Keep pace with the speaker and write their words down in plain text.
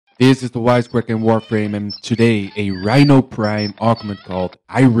This is the WiseKrakr in Warframe, and today a Rhino Prime augment called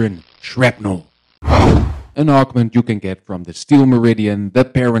Iron Shrapnel. An augment you can get from the Steel Meridian, the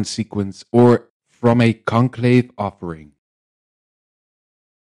Parent Sequence, or from a Conclave offering.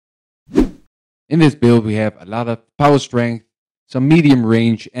 In this build we have a lot of power strength, some medium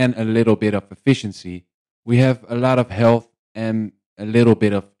range and a little bit of efficiency. We have a lot of health and a little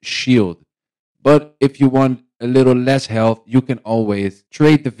bit of shield. But if you want a little less health, you can always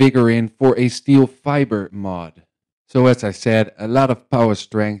trade the vigor in for a steel fiber mod. So as I said, a lot of power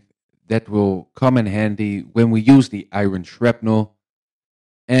strength that will come in handy when we use the Iron Shrapnel.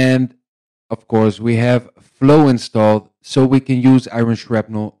 And of course we have flow installed so we can use Iron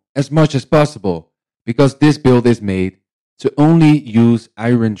Shrapnel as much as possible, because this build is made to only use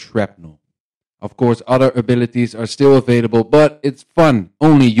Iron Shrapnel. Of course other abilities are still available, but it's fun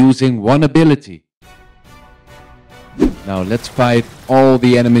only using one ability. Now let's fight all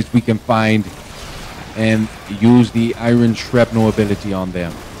the enemies we can find and use the Iron Shrapnel ability on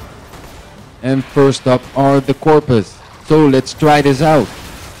them. And first up are the Corpus. So let's try this out.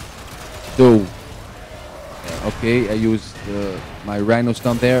 So, okay, I used my Rhino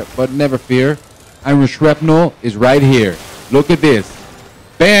stun there, but never fear. Iron Shrapnel is right here. Look at this.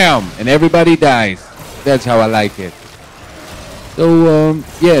 Bam! And everybody dies. That's how I like it. So,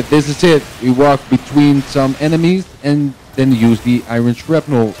 yeah, this is it. We walk between some enemies and then use the Iron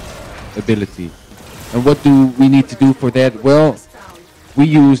Shrapnel ability. And what do we need to do for that? Well, we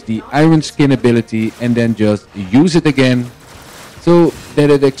use the Iron Skin ability and then just use it again so that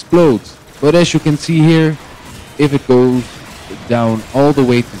it explodes. But as you can see here, if it goes down all the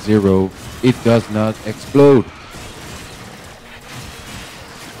way to 0, it does not explode.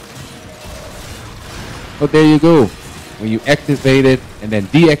 But there you go. When you activate it and then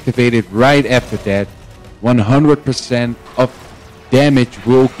deactivate it right after that, 100% of damage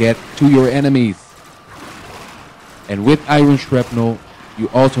will get to your enemies. And with Iron Shrapnel, you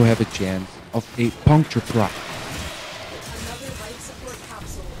also have a chance of a puncture proc. Another life support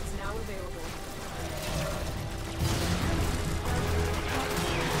capsule is now available.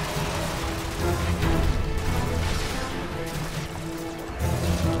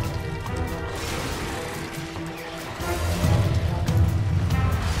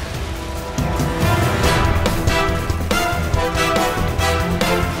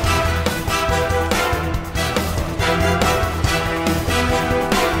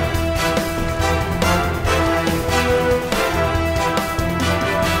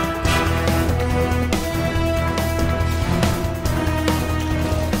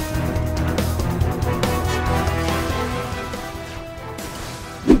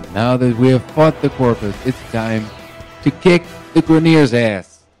 Now that we have fought the Corpus, it's time to kick the Grenier's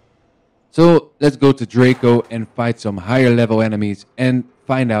ass. So let's go to Draco and fight some higher level enemies and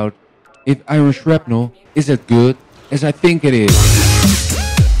find out if Iron Shrapnel is as good as I think it is.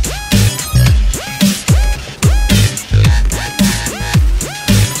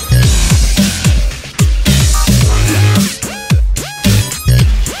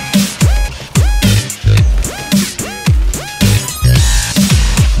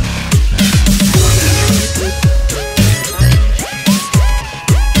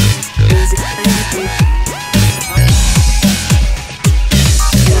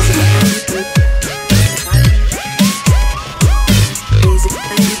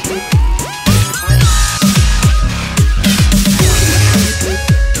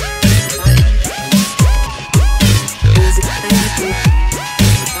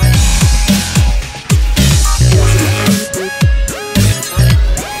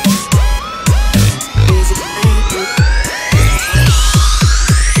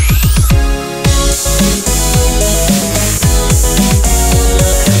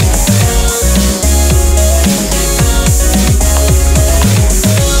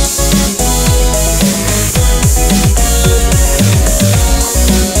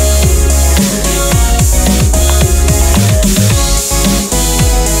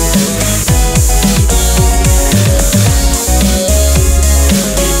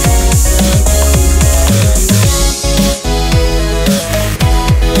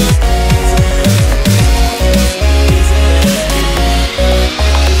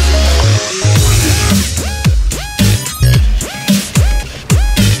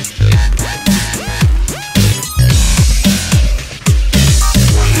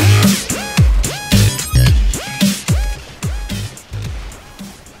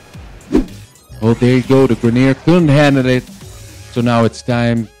 Well, there you go, the Grenier couldn't handle it. So now it's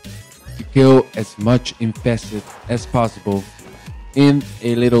time to kill as much infested as possible in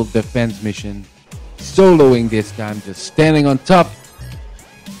a little defense mission. Soloing this time, just standing on top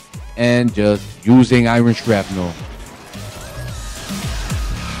and just using iron shrapnel.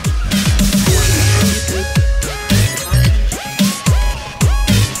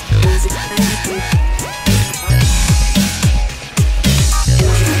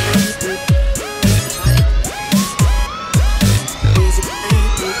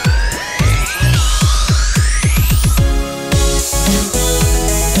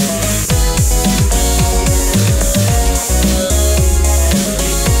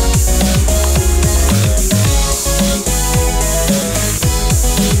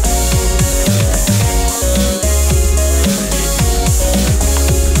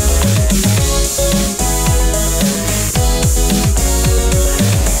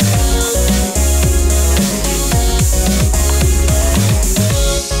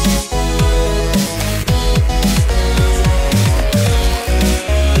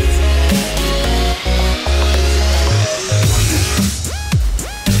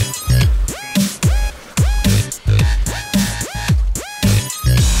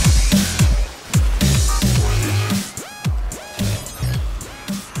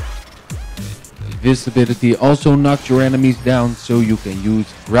 This ability also knocks your enemies down, so you can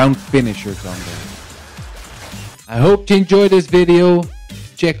use ground finishers on them. I hope you enjoyed this video.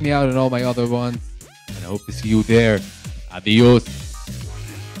 Check me out on all my other ones, and I hope to see you there. Adios.